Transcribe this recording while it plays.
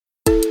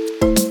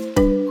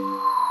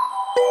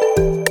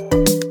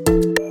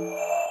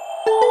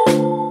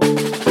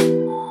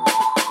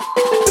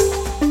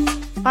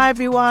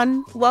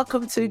everyone.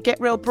 Welcome to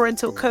Get Real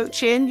Parental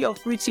Coaching. You're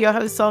through to your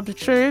host, Sandra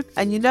True.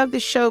 And you know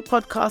this show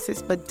podcast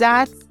is for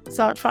dads.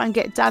 So I try and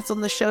get dads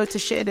on the show to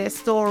share their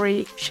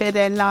story, share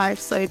their life.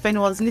 So if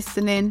anyone's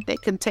listening, they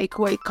can take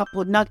away a couple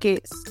of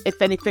nuggets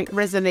if anything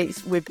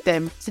resonates with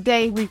them.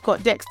 Today, we've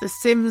got Dexter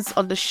Sims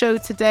on the show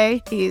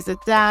today. He is a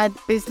dad,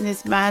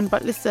 businessman.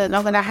 But listen,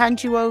 I'm going to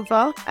hand you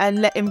over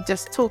and let him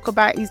just talk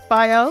about his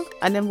bio,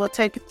 and then we'll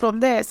take it from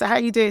there. So how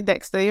you doing,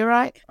 Dexter? You all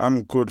right?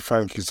 I'm good.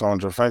 Thank you,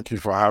 Sandra. Thank you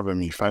for having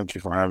me.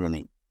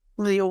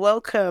 Well, you're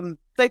welcome.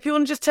 So if you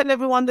want to just tell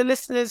everyone, the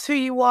listeners, who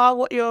you are,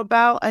 what you're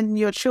about, and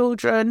your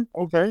children.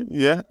 Okay,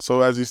 yeah.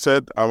 So as you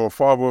said, I'm a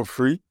father of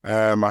three.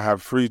 I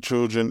have three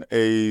children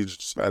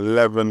aged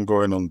 11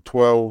 going on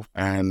 12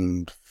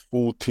 and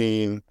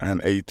 14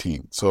 and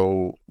 18.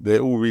 So they're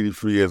all really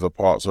 3 years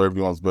apart. So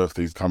everyone's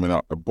birthday is coming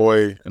up. A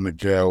boy and a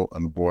girl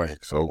and a boy.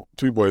 So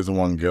 2 boys and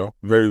 1 girl.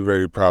 Very,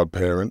 very proud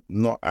parent.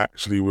 Not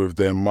actually with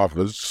their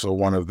mothers. So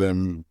one of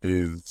them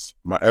is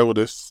my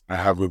eldest. I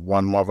have with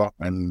one mother,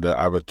 and the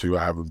other 2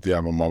 I have with the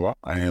other mother.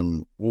 I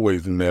am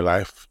always in their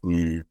life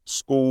through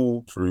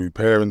school, through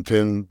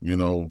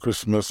parenting,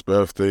 Christmas,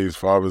 birthdays,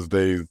 Father's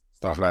Days,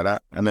 stuff like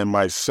that. And then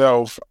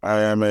myself,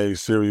 I am a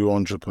serial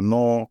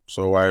entrepreneur.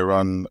 So I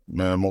run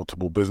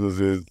multiple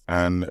businesses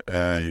and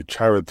a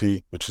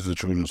charity, which is a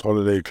children's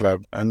holiday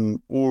club. And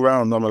all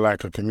around, I'm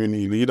like a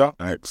community leader,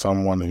 like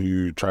someone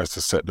who tries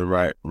to set the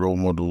right role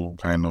model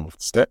kind of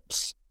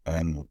steps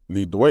and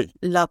lead the way.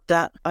 Love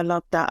that. I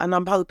love that. And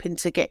I'm hoping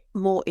to get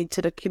more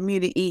into the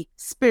community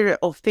spirit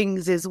of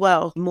things as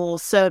well, more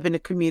serving the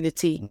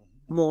community.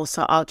 More,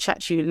 so I'll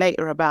chat to you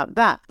later about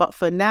that. But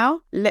for now,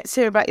 let's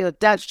hear about your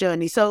dad's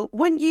journey. So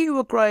when you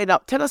were growing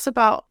up, tell us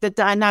about the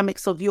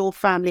dynamics of your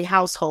family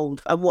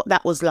household and what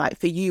that was like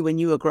for you when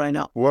you were growing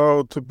up.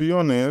 Well, to be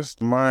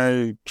honest,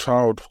 my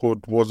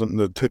childhood wasn't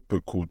the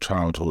typical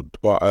childhood,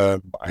 but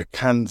I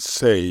can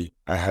say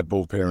I had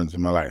both parents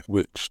in my life,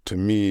 which to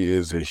me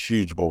is a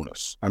huge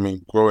bonus. I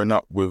mean, growing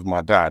up with my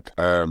dad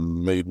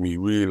made me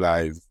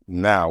realize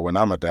now when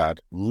I'm a dad,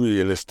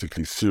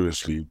 realistically,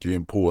 seriously, the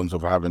importance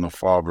of having a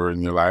father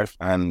in your life.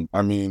 And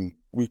I mean,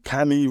 we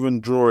can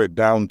even draw it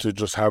down to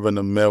just having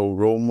a male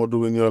role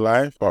model in your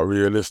life. But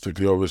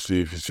realistically,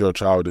 obviously, if it's your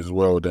child as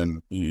well,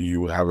 then you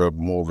would have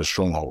more of a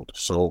stronghold.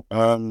 So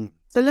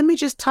let me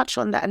just touch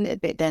on that a little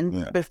bit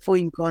then before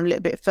you go on a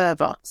little bit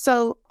further.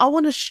 So I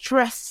want to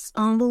stress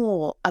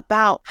more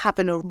about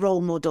having a role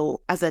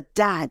model as a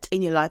dad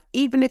in your life.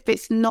 Even if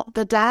it's not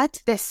the dad,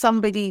 there's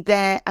somebody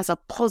there as a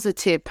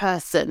positive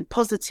person,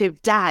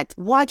 positive dad.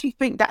 Why do you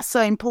think that's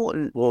so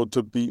important? Well,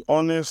 to be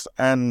honest,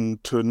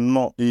 and to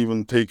not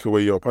even take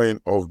away your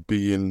point of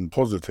being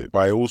positive,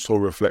 but it also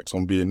reflects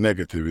on being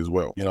negative as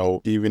well.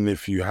 Even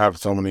if you have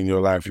someone in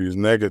your life who's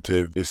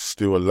negative, it's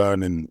still a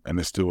learning and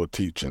it's still a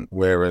teaching.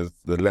 Whereas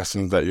the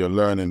lessons that you're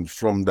learning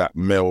from that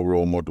male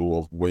role model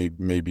of way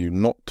maybe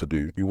not to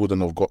do, you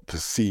wouldn't have got to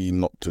see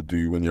not to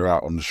do when you're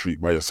out on the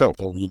street by yourself.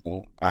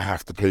 So, I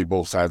have to play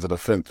both sides of the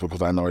fence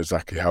because I know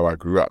exactly how I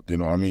grew up, you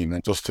know what I mean?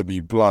 And just to be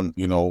blunt,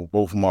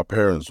 both of my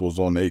parents was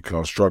on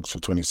A-class drugs for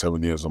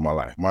 27 years of my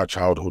life. My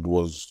childhood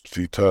was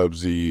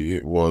turbsy,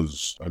 it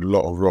was a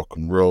lot of rock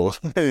and roll,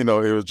 it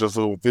was just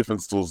all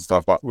different sorts of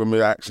stuff. But when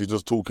we're actually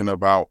just talking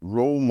about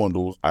role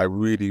models, I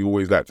really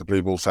always like to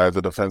play both sides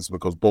of the fence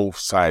because both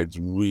sides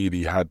really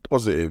had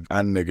positive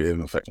and negative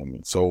effects on me.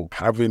 So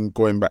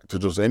going back to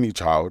just any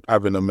child,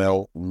 having a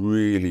male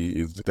really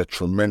is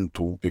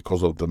detrimental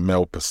because of the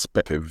male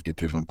perspective,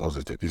 negative and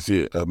positive. You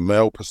see, a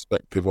male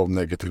perspective of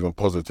negative and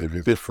positive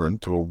is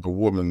different to a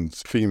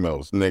woman's,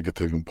 female's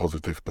negative and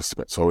positive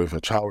perspective. So if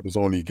a child is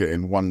only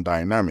getting one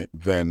dynamic,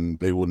 then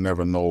they will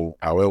never know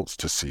how else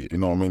to see it. You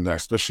know what I mean?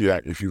 Especially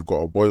like if you've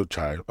got a boy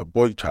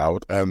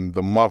child, and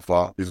the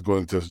mother is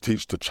going to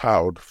teach the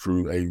child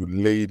through a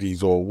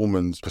lady's or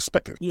woman's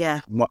perspective.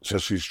 Yeah. Much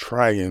as she's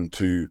trying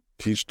to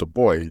teach the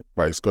boy,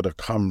 but it's got to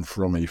come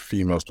from a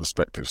female's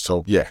perspective.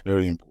 So yeah,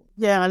 very important.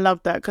 Yeah, I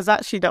love that because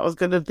actually that was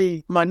going to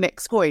be my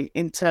next point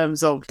in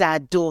terms of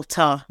dad,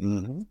 daughter,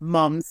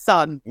 mum,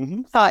 son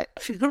type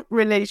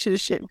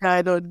relationship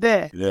going on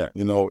there. Yeah,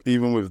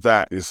 even with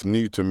that, it's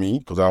new to me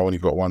because I only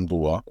got one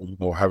daughter.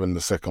 Having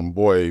the second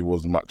boy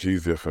was much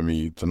easier for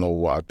me to know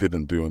what I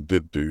didn't do and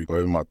did do. But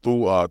with my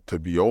daughter, to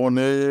be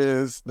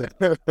honest,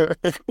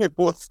 it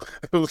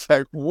was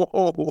like,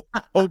 whoa,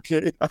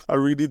 okay, I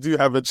really do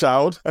have a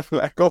child. I'm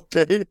like,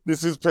 okay,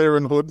 this is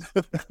parenthood.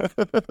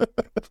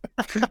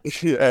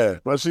 Yeah.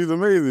 But she's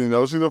amazing,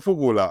 she's a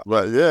footballer.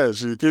 But yeah,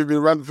 she keeps me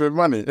running for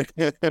money.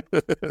 Yeah.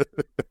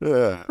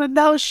 But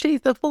now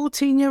she's the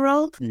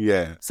 14-year-old?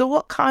 Yeah. So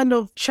what kind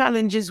of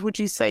challenges would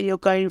you say you're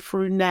going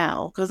through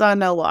now? Because I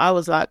know what I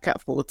was like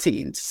at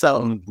 14,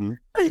 so...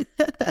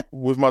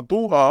 With my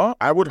daughter,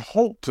 I would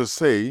hope to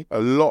say a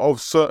lot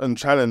of certain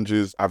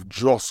challenges I've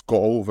just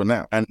got over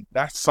now. And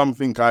that's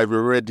something I've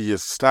already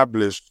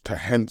established, to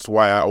hence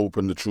why I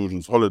opened the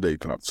Children's Holiday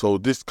Club. So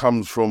this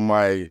comes from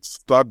my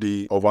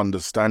study of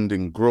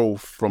understanding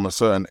growth from a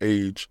certain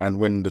age and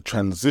when the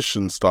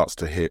transition starts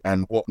to hit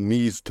and what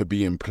needs to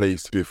be in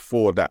place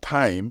before that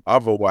time.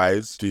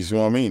 Otherwise, do you see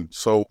what I mean?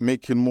 So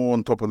making more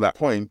on top of that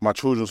point, my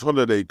Children's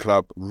Holiday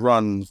Club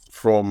runs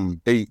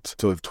from 8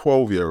 to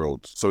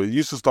 12-year-olds. So it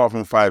used to start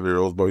from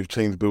 5-year-olds, but we've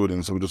changed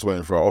buildings, so we're just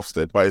waiting for our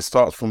Ofsted. But it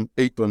starts from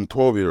 8 and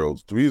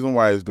 12-year-olds. The reason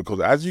why is because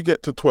as you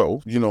get to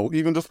 12,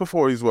 even just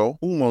before as well,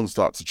 hormones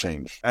start to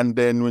change. And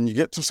then when you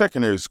get to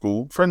secondary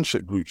school,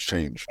 friendship groups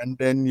change. And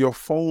then your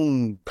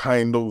phone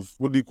kind of,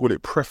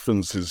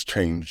 preferences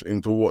change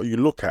into what you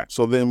look at.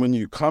 So then when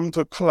you come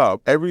to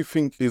club,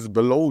 everything is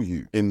below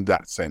you in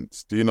that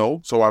sense,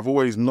 So I've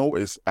always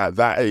noticed at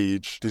that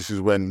age, this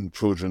is when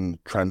children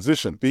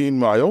transition. Being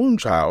my own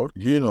child,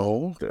 I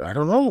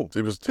don't know.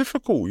 It was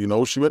difficult,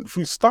 she went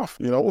through stuff,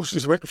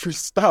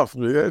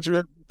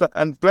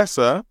 and bless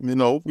her,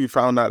 we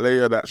found out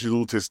later that she's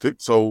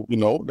autistic. So,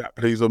 that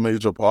plays a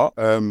major part.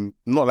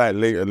 Not like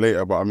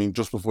later, but I mean,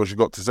 just before she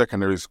got to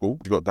secondary school,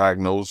 she got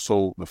diagnosed.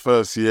 So the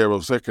first year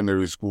of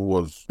secondary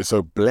school it's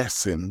a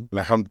blessing.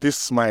 Like, I'm this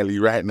smiley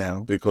right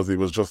now because it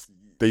was just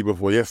day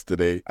before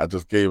yesterday. I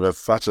just gave her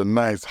such a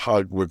nice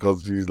hug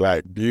because she's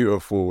like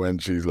beautiful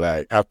and she's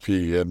like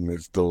happy and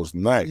it's those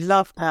nice.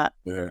 Love that.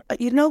 Yeah.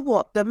 You know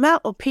what? The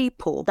amount of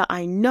people that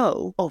I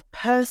know of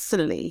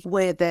personally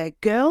where their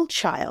girl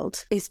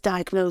child is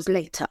diagnosed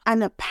later,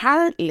 and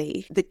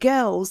apparently the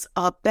girls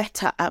are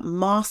better at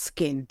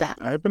masking that.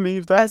 I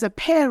believe that. As a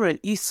parent,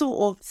 you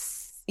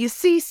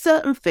see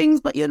certain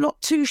things, but you're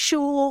not too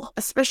sure,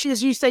 especially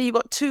as you say you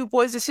got two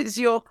boys. This is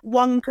your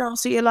one girl,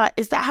 so you're like,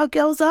 is that how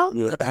girls are?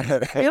 Yeah.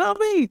 You know what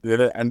I mean?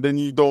 Yeah, and then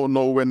you don't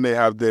know when they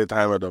have their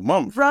time of the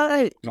month.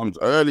 Right. It comes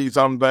early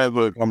sometimes,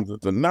 but it comes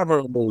with another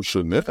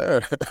emotion.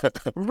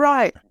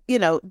 Right.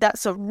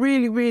 That's a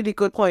really, really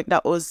good point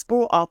that was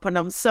brought up, and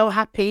I'm so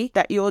happy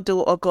that your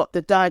daughter got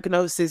the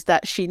diagnosis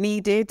that she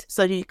needed,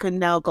 so you can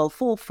now go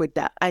forth with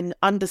that and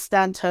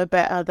understand her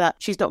better, that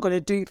she's not going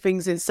to do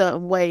things in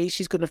certain ways,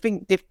 she's going to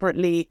think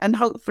differently, and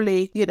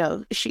hopefully,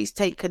 she's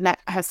taken that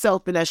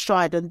herself in her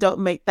stride and don't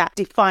make that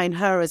define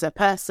her as a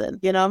person.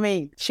 You know what I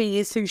mean? She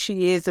is who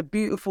she is, a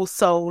beautiful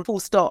soul, full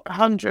stop,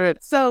 100.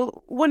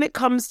 So when it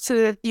comes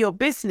to your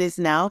business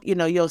now,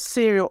 your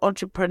serial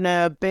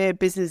entrepreneur, bare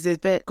businesses,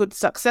 bare good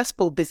successful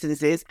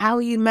businesses, how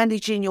are you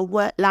managing your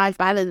work-life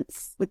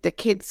balance with the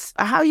kids?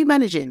 How are you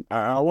managing?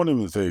 I won't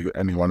even say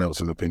anyone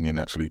else's opinion,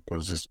 actually,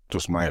 because it's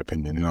just my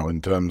opinion,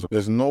 in terms of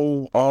there's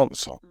no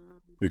answer.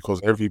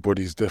 Because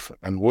everybody's different.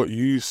 And what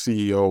you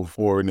see of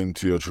pouring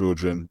into your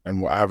children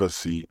and what others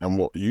see, and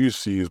what you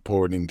see is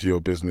pouring into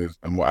your business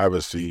and what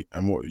others see,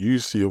 and what you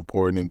see of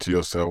pouring into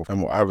yourself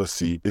and what others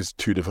see is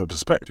two different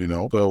perspectives,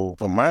 So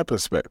from my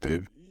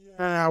perspective,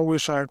 I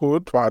wish I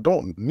could, but I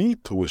don't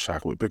need to wish I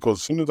could, because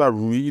as soon as I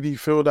really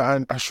feel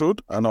that I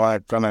should and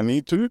I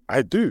need to,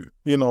 I do.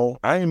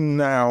 I'm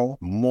now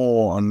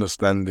more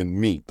understanding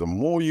me. The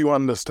more you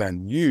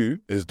understand you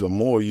is the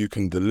more you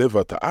can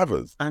deliver to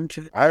others.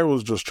 Andrew. I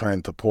was just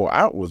trying to pour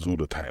outwards all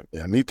the time.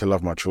 I need to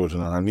love my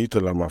children and I need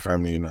to love my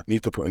family and I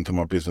need to put into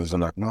my business,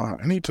 and I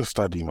need to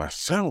study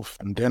myself,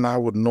 and then I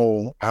would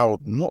know how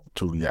not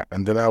to react,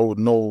 and then I would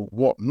know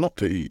what not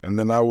to eat, and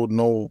then I would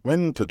know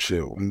when to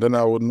chill, and then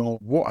I would know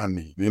what I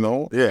need,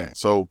 Yeah,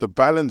 so the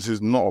balance is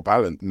not a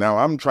balance. Now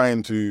I'm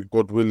trying to,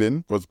 God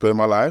willing, God's spare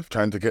my life,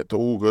 trying to get to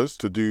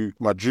August to do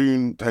my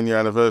June 10-year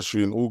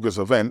anniversary in August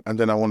event, and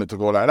then I wanted to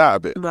go like that a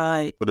bit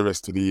right for the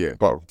rest of the year.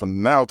 But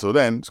from now till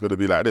then, it's going to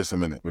be like this a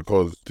minute,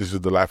 because this is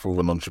the life of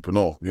an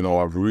entrepreneur.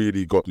 I've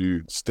really got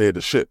to steer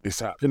the ship.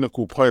 It's at a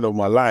pinnacle point of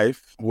my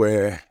life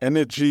where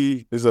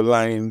energy is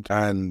aligned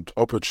and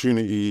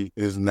opportunity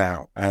is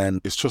now, and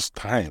it's just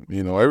time.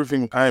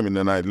 Everything timing,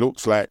 and it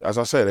looks like, as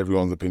I said,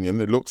 everyone's opinion,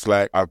 it looks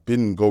like I've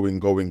been going,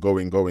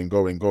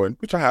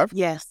 which I have.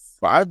 yes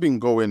But I've been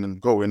going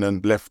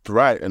and left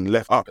right and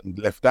left up and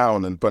left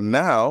down. But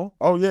now,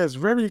 it's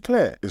very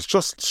clear. It's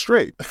just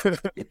straight.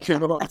 You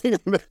know what I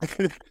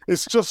mean?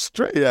 It's just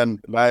straight, and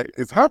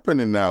it's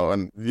happening now.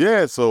 And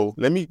so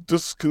let me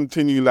just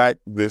continue like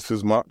this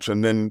as much.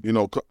 And then,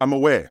 I'm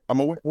aware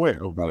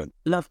of balance.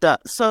 Love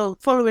that. So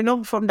following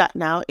on from that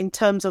now, in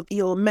terms of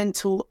your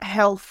mental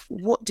health,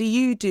 what do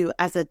you do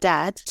as a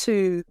dad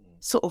to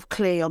sort of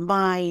clear your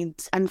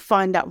mind and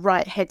find that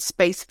right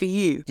headspace for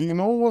you? Do you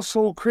know what's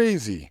so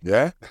crazy?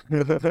 Yeah?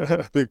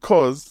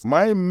 Because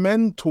my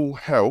mental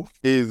health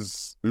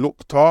is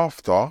looked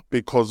after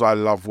because I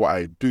love what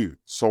I do.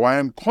 So I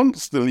am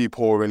constantly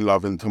pouring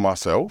love into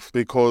myself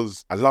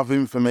because I love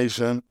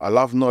information, I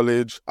love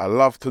knowledge, I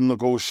love to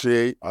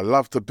negotiate, I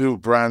love to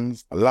build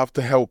brands, I love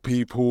to help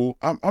people.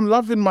 I'm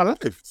loving my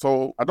life.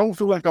 So I don't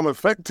feel like I'm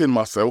affecting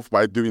myself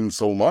by doing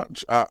so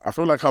much. I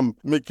feel like I'm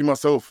making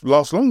myself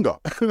last longer.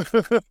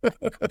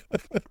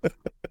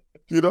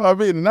 You know what I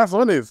mean? And that's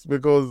honest,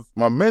 because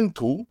my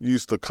mental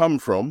used to come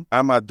from,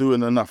 am I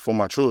doing enough for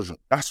my children?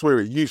 That's where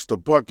it used to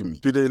bug me.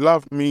 Do they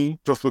love me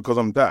just because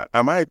I'm dad?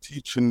 Am I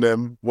teaching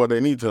them what they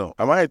need to know?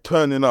 Am I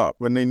turning up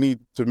when they need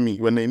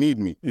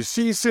me? You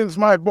see, since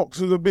my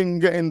boxes have been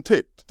getting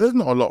ticked, there's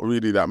not a lot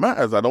really that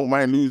matters. I don't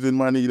mind losing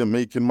money and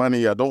making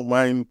money. I don't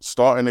mind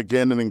starting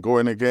again and then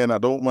going again. I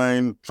don't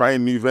mind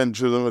trying new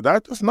ventures. And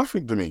that's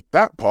nothing to me.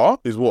 That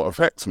part is what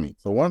affects me.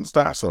 So once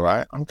that's all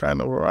right, I'm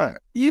kind of all right.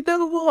 You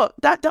know what?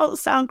 That don't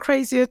sound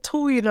crazy at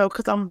all,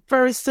 because I'm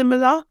very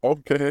similar.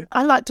 Okay.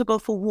 I like to go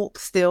for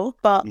walks still,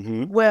 but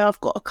where I've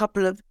got a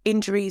couple of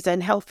injuries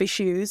and health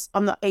issues,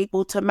 I'm not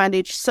able to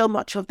manage so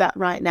much of that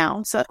right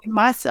now. So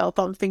myself,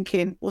 I'm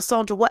thinking, well,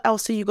 Sandra, what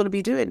else are you going to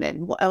be doing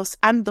then? What else?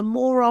 And the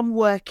more I'm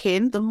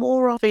working, the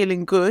more I'm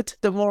feeling good,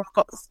 the more I've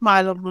got a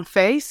smile on my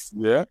face,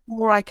 the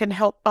more I can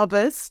help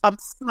others. I'm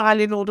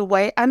smiling all the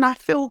way and I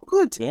feel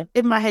good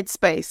in my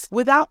headspace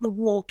without the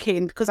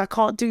walking, because I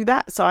can't do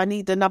that. So I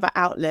need another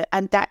outlet,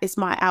 and that is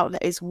my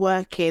outlet, is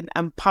working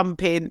and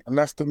pumping. And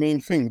that's the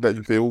main thing, that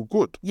you feel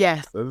good.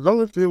 Yes. As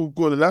long as you feel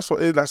good. And that's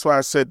why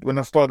I said when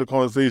I started the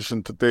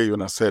conversation today,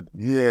 when I said,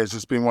 it's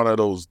just been one of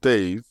those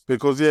days,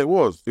 because it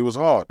was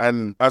hard.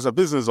 And as a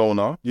business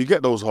owner, you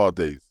get those hard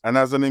days. And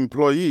as an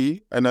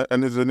employee and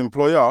as an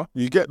employer,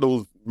 you get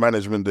those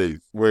management days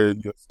where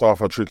your staff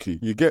are tricky.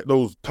 You get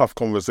those tough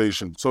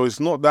conversations. So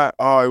it's not that,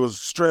 it was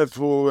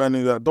stressful and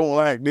I don't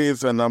like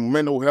this and I'm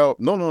mental health.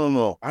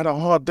 No. I had a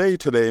hard day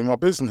today in my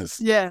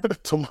business. Yeah.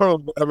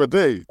 Tomorrow I'll have a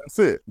day. That's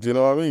it. Do you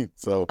know what I mean?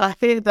 So I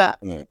hear that.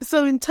 Yeah.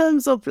 So in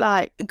terms of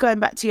going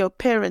back to your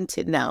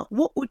parenting now,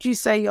 what would you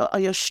say are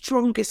your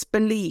strongest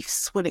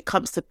beliefs when it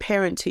comes to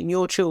parenting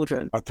your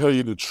children? I'll tell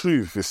you the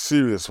truth, it's a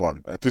serious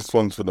one. This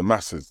one's for the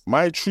masses.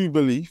 My true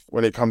belief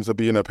when it comes to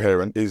being a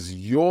parent is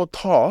your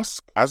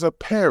task as a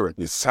parent,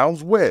 it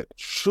sounds weird,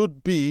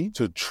 should be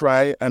to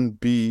try and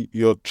be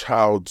your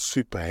child's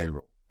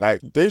superhero.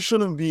 Like, there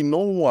shouldn't be no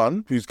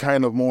one who's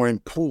kind of more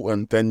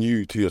important than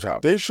you to your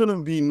child. There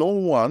shouldn't be no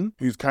one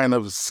who's kind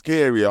of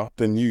scarier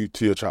than you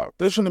to your child.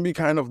 There shouldn't be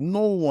kind of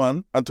no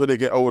one until they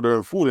get older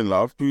and fall in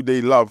love who they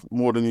love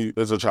more than you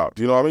as a child.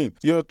 Do you know what I mean?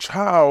 Your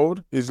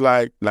child is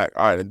like, all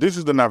right, this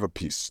is another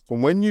piece.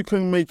 From when you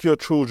can make your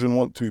children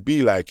want to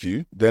be like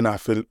you, then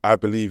I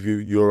believe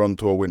you're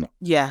onto a winner.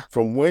 Yeah.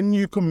 From when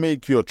you can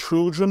make your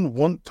children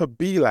want to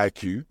be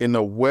like you in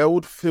a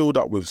world filled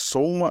up with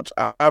so much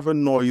other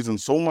noise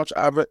and so much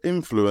other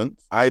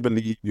influence, I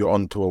believe you're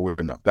onto a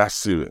winner. That's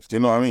serious. Do you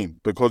know what I mean?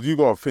 Because you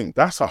got to think,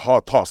 that's a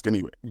hard task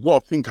anyway. You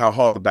got to think how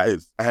hard that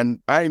is.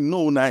 And I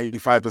know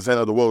 95%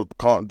 of the world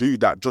can't do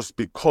that just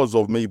because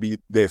of maybe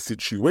their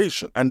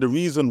situation. And the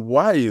reason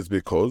why is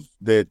because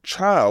their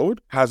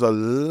child has a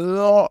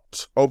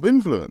lot of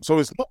influence. So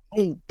it's not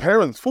all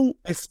parents' fault.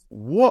 It's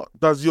what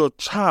does your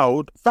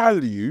child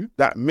value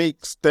that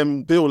makes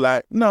them feel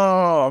like,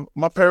 no,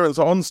 my parents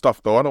are on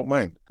stuff though, I don't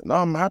mind. No,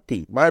 I'm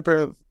happy. My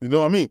parents, you know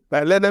what I mean?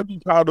 Like, let them be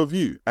proud of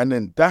you. And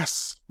then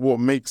that's what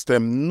makes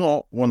them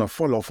not want to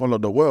follow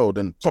the world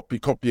and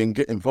copy and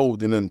get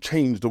involved in and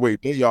change the way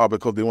they are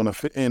because they want to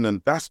fit in.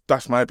 And that's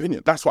my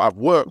opinion. That's what I've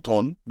worked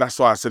on. That's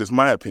why I said it's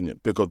my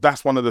opinion, because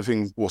that's one of the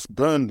things what's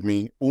burned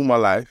me all my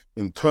life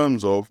in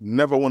terms of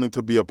never wanting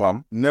to be a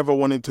bum, never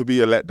wanting to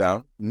be a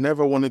letdown,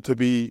 never wanted to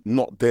be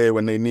not there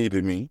when they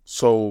needed me.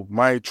 So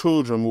my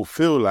children will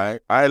feel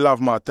like I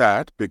love my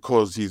dad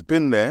because he's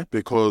been there,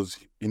 because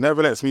he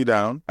never lets me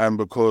down, and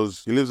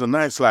because he lives a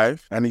nice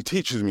life and he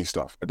teaches me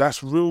stuff.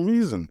 That's real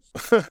reasons.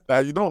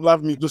 Like, you don't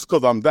love me just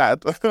because I'm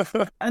dad.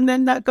 And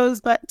then that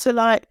goes back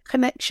to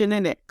connection,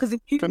 innit? Because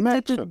if you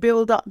had to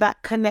build up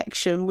that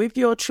connection with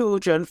your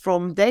children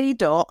from day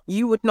dot,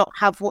 you would not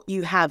have what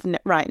you have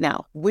right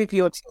now with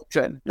your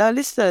children. Now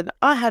listen,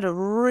 I had a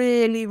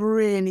really,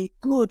 really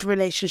good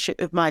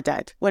relationship with my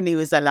dad when he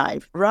was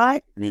alive,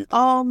 right?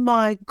 Oh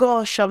my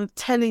gosh, I'm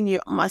telling you,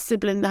 my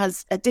sibling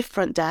has a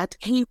different dad.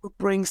 He would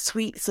bring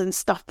sweets and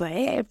stuff for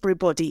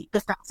everybody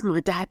because that's my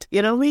dad.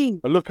 You know what I mean?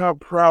 But look how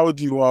proud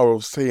you are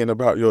of saying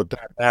about your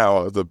dad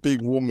now as a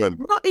big woman.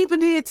 I'm not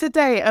even here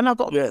today, and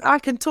I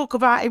can talk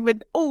about him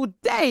all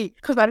day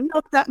because I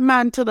love that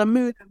man to the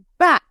moon and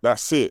back.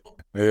 That's it.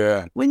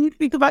 Yeah. When you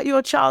think about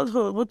your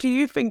childhood, what do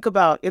you think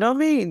about? You know what I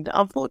mean?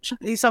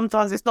 Unfortunately,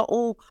 sometimes it's not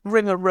all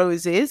ring of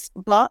roses,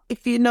 but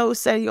if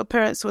say your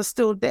parents were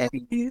still there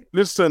with you.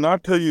 Listen, I'll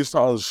tell you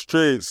something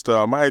straight,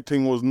 star. My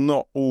thing was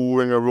not all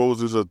ring of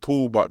roses at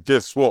all, but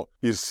guess what?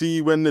 You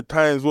see, when the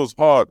times was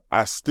hard,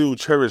 I still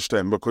cherish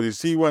them, because you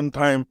see, one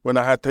time when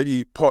I had to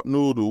eat pot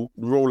noodle,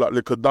 roll up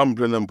like a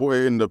dumpling and put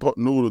it in the pot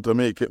noodle to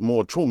make it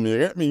more chum, you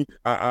get me?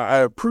 I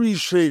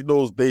appreciate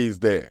those days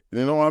there.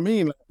 You know what I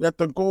mean? Like, you have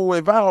to go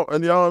without,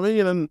 and you know what I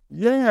mean? And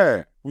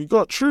yeah, we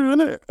got through,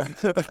 innit?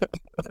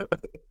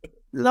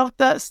 Love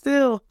that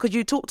still. Because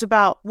you talked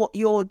about what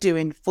you're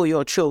doing for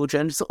your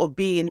children, sort of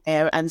being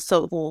there and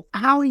so forth.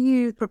 How are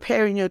you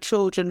preparing your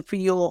children for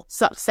your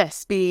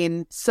success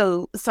being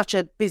such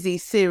a busy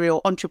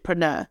serial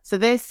entrepreneur? So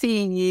they're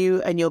seeing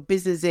you and your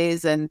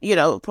businesses and, you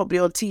know, probably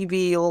on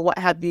TV or what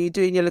have you,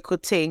 doing your little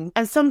thing.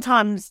 And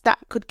sometimes that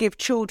could give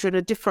children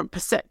a different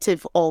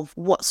perspective of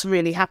what's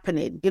really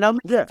happening, you know,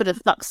 for the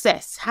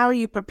success. How are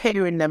you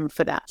preparing them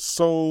for that?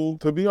 So,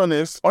 to be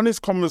honest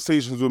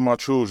conversations with my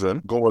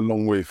children go a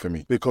long way for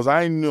me, because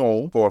I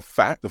know for a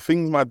fact the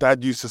things my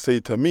dad used to say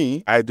to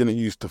me, I didn't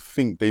used to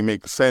think they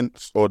make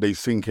sense or they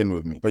sink in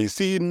with me. But you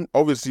see,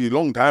 obviously a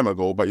long time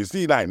ago, but you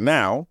see, like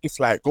now, it's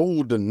like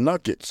golden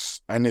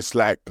nuggets, and it's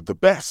like the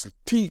best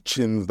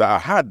teachings that I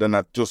had, and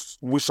I just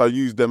wish I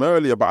used them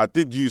earlier, but I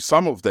did use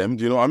some of them.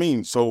 Do you know what I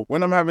mean? So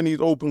when I'm having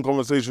these open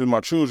conversations with my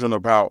children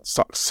about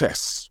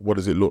success, what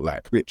does it look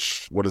like?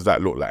 Rich, what does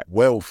that look like?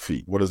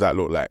 Wealthy, what does that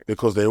look like?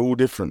 Because they're all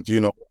different, you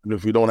know. And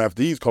if we don't have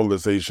these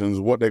conversations,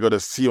 what they're going to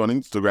see on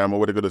Instagram or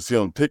what they're going to see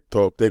on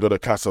TikTok, they're going to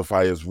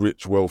classify as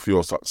rich, wealthy,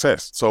 or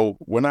success. So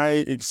when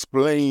I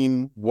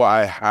explain what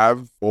I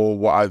have or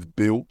what I've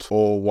built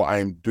or what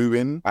I'm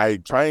doing, I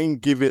try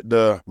and give it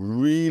the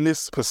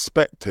realist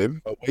perspective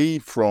away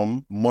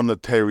from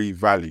monetary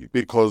value,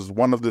 because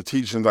one of the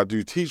teachings I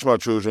do teach my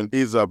children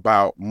is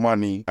about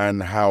money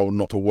and how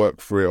not to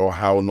work for it or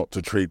how not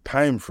to trade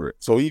time for it.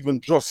 So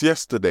even just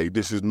yesterday,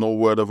 this is no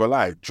word of a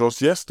lie,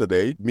 just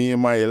yesterday, me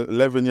and my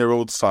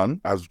 11-year-old son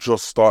has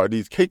just started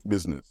his cake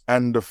business,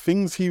 and the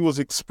things he was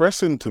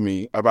expressing to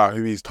me about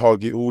who his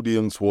target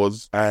audience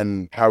was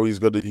and how he's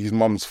got his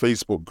mum's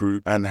Facebook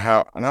group and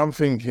I'm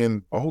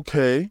thinking,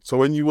 okay, so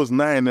when you was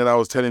 9 and I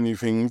was telling you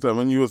things, and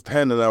when you was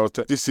 10 and I was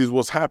this is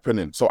what's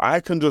happening. So I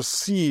can just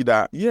see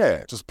that,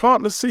 yeah, just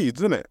plant the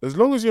seeds, innit? As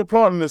long as you're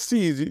planting the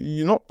seeds,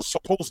 you're not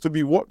supposed to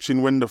be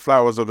watching when the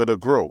flowers are going to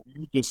grow.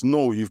 You just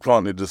know you've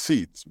planted the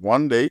seeds.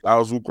 One day,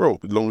 flowers will grow,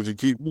 as long as you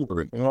keep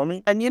watering. You know what I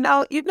mean? And you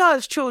know,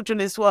 as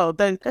children as well,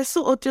 then they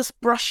sort of just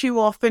brush you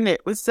off, innit,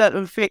 with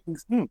certain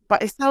things.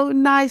 But it's so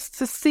nice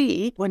to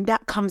see when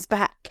that comes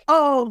back.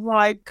 Oh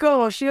my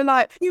gosh, you're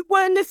like, you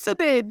weren't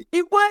listening.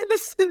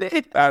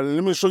 And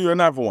let me show you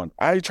another one.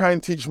 I try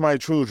and teach my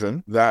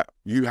children that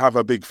you have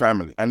a big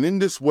family. And in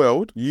this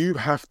world, you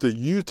have to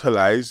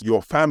utilize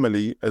your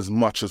family as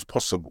much as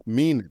possible.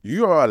 Meaning,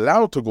 you are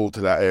allowed to go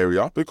to that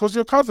area because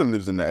your cousin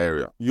lives in the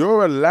area.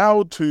 You're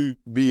allowed to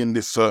be in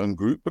this certain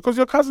group because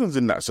your cousin's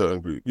in that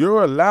certain group.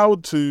 You're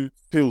allowed to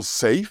feel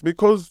safe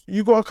because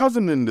you got a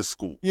cousin in this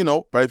school, you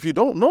know. But if you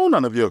don't know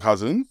none of your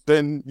cousins,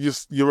 then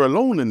you're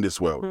alone in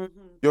this world.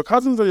 Your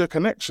cousins are your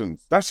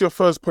connections. That's your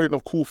first point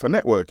of call for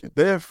networking.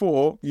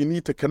 Therefore, you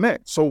need to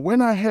connect. So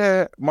when I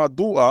hear my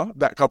daughter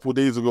that couple of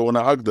days ago when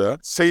I hugged her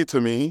say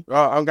to me,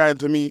 I'm going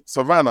to meet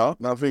Savannah,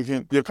 and I'm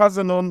thinking, your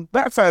cousin on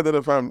that side of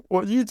the family,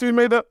 what, you two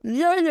made up?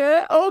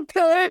 Yeah,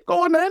 okay,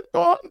 go on then,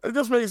 go on. It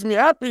just makes me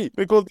happy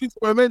because this is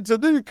what we're meant to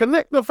do,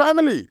 connect the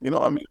family. You know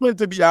what I mean? We're meant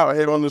to be out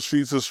here on the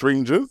streets as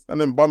strangers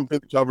and then bumping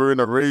each other in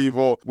a rave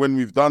or when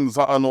we've done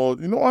something, or,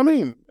 you know what I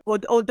mean?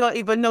 Or don't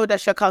even know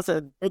that's your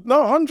cousin.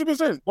 No,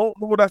 100%.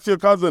 Don't know that's your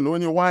cousin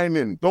when you're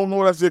whining. Don't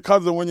know that's your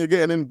cousin when you're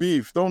getting in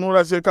beef. Don't know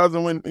that's your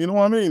cousin when, you know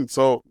what I mean?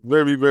 So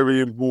very, very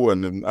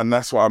important. And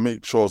that's what I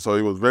make sure. So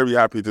he was very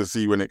happy to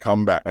see when it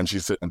come back. And she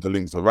said, and to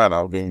link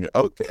Savannah, I'm thinking,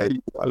 okay,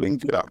 I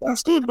linked it up.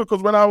 That's good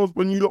because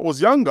when you lot was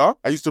younger,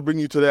 I used to bring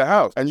you to their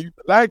house and you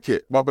like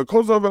it. But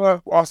because of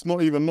us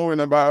not even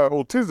knowing about her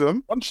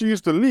autism, once she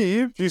used to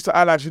leave, she used to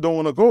act like she don't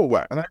want to go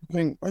back. And I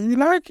think, oh, you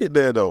like it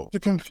there though. You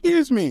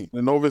confuse me.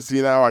 And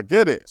obviously now I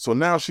get it. So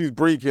now she's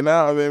breaking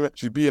out of it.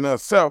 She's being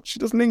herself. She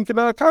just linking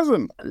her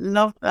cousin.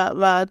 Love that,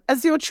 lad.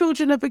 Has your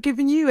children ever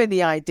given you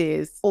any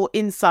ideas or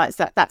insights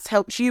that's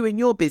helped you in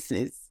your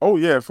business? Oh,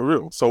 yeah, for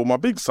real. So my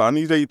big son,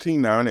 he's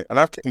 18 now, innit? And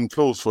I've kept him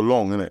close for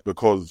long, innit?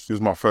 Because he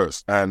was my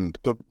first. And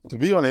to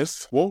be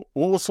honest, what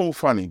was so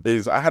funny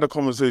is I had a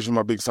conversation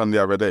with my big son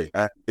the other day.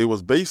 And it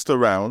was based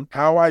around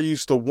how I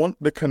used to want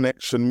the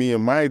connection me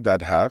and my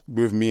dad have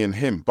with me and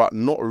him, but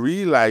not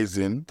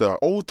realizing the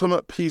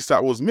ultimate piece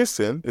that was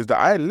missing is that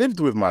I lived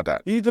with my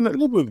dad. He didn't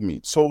live with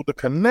me. So the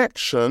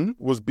connection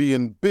was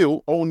being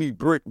built only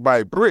brick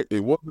by brick. It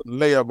wasn't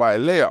layer by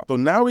layer. So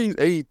now he's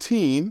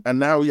 18 and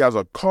now he has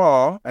a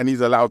car and he's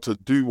allowed to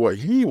do what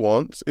he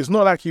wants. It's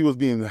not like he was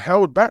being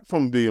held back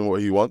from doing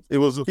what he wants. It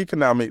was he can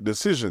now make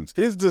decisions.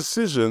 His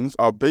decisions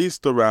are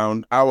based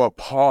around our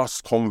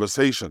past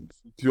conversations.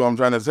 See what I'm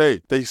trying to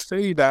say? They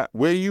say that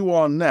where you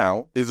are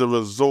now is a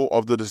result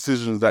of the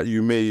decisions that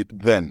you made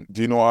then.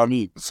 Do you know what I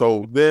mean?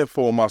 So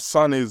therefore, my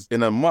son is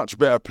in a much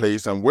better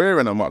place and we're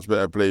in a much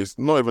better place.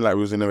 Not even like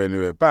we was in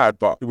anywhere bad,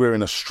 but we're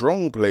in a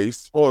strong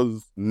place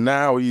because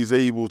now he's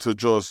able to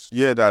just,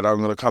 yeah, dad, I'm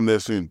going to come there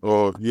soon.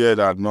 Or, yeah,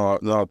 dad, no,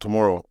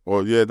 tomorrow.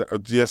 Or,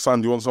 yeah,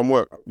 son, do you want some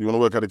work? You want to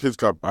work at the kids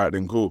club? All right,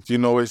 then cool. Do you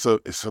know, it's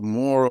a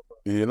more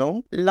you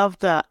know? Love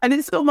that. And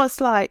it's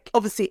almost like,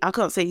 obviously, I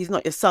can't say he's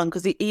not your son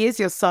because he is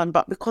your son,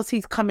 but because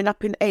he's coming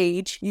up in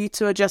age, you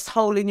two are just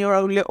holding your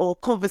own little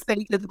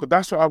conversation. But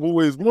that's what I've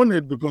always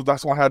wanted, because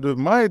that's what I had with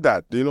my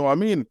dad. You know what I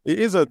mean? It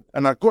is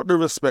and I got the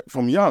respect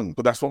from young,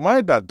 but that's what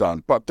my dad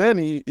done. But then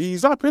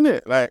he's up in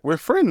it. Like, we're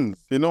friends.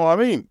 You know what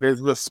I mean?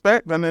 There's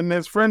respect and then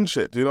there's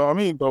friendship. You know what I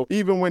mean? So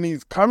even when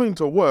he's coming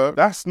to work,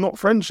 that's not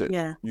friendship.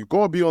 Yeah. You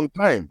gotta be on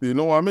time. You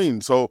know what I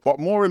mean? So, but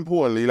more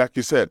importantly, like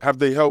you said, have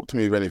they helped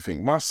me with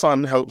anything? My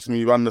son helps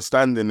me with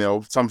understanding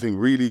of something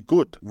really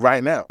good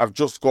right now. I've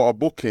just got a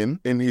booking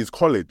in his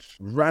college.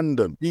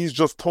 Random. He's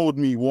just told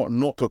me what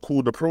not to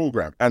call the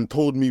program and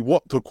told me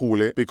what to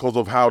call it because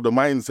of how the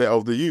mindset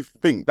of the youth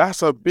think.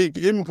 That's a big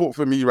input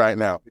for me right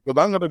now,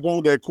 because I'm gonna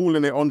go there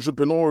calling it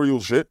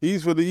entrepreneurial shit.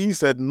 He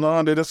said,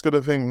 nah, they're just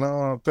gonna think,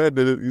 nah, you're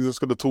just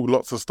gonna talk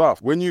lots of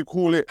stuff. When you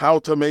call it how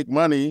to make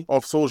money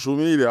off social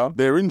media,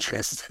 they're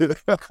interested.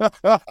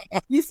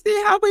 You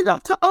see how we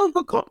like to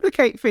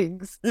overcomplicate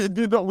things? We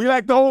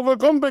like to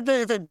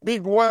overcomplicate it.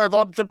 Big words,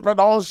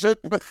 entrepreneurship.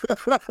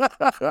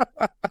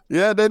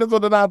 Yeah, they just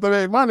want to know how to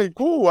make money.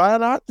 Cool,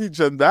 I teach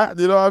them that,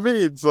 you know what I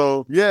mean?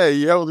 So yeah,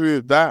 he helps me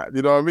with that,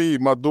 you know what I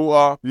mean? My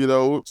daughter, you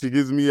know, she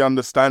gives me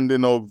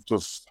understanding of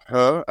just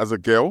her as a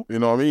girl, you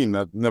know what I mean?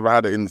 I've never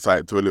had an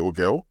insight to a little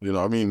girl, you know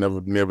what I mean?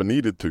 Never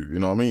needed to, you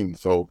know what I mean?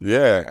 So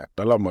yeah,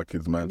 I love my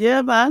kids, man.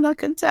 Yeah, man, I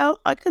can tell.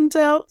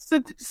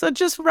 So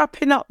just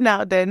wrapping up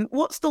now then,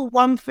 what's the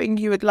one thing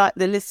you would like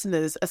the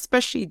listeners,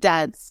 especially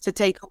dads, to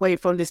take away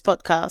from this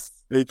podcast?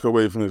 Take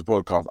away from this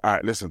podcast. All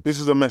right, listen, this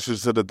is a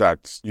message to the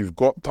dads. You've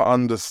got to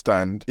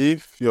understand,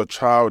 if your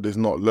child is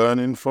not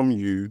learning from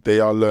you, they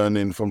are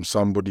learning from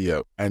somebody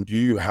else, and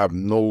you have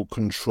no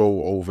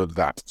control over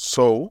that.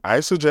 So I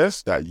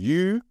suggest that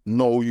you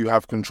know you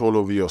have control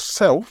over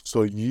yourself,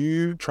 so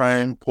you try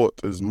and put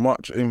as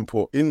much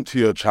input into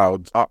your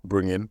child's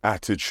upbringing,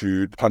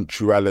 attitude,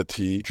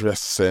 punctuality, dress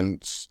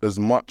sense, as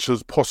much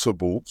as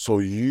possible, so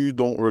you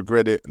don't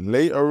regret it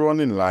later on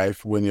in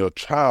life when your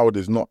child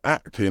is not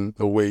acting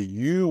the way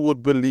you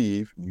would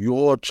believe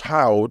your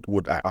child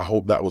would act. I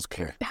hope that was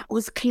clear. That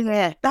was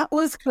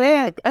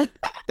clear.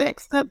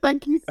 Dexter,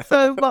 thank you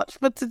so much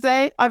for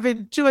today. I've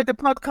enjoyed the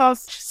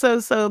podcast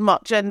so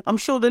much, and I'm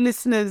sure the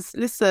listeners,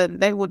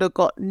 they would have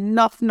got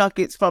enough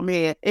nuggets from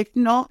here. If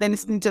not, they're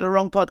listening to the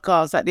wrong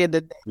podcast at the end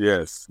of the day.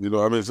 Yes, you know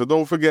what I mean? So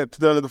don't forget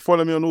to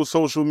follow me on all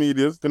social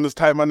medias. You can just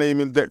type my name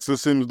in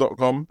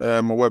dextersims.com.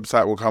 My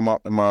website will come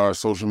up and my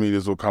social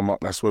medias will come up.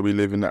 That's where we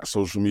live in that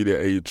social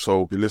media age.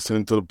 So if you're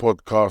listening to the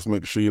podcast,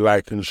 make sure you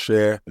like and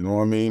share, you know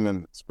what I mean?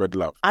 And spread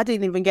love. I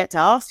didn't even get to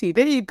ask you.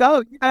 There you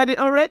go. You heard it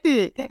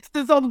already.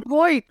 Dexter's on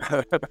point.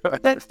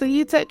 Dexter,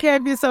 you take care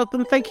of yourself,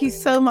 and thank you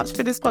so much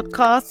for this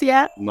podcast,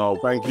 yeah? No,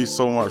 thank you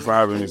so much for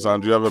having me,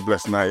 Sandra. You have a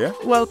blessed night, yeah?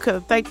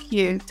 Welcome. Thank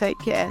you. Take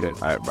care. Yeah,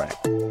 all right,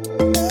 bye.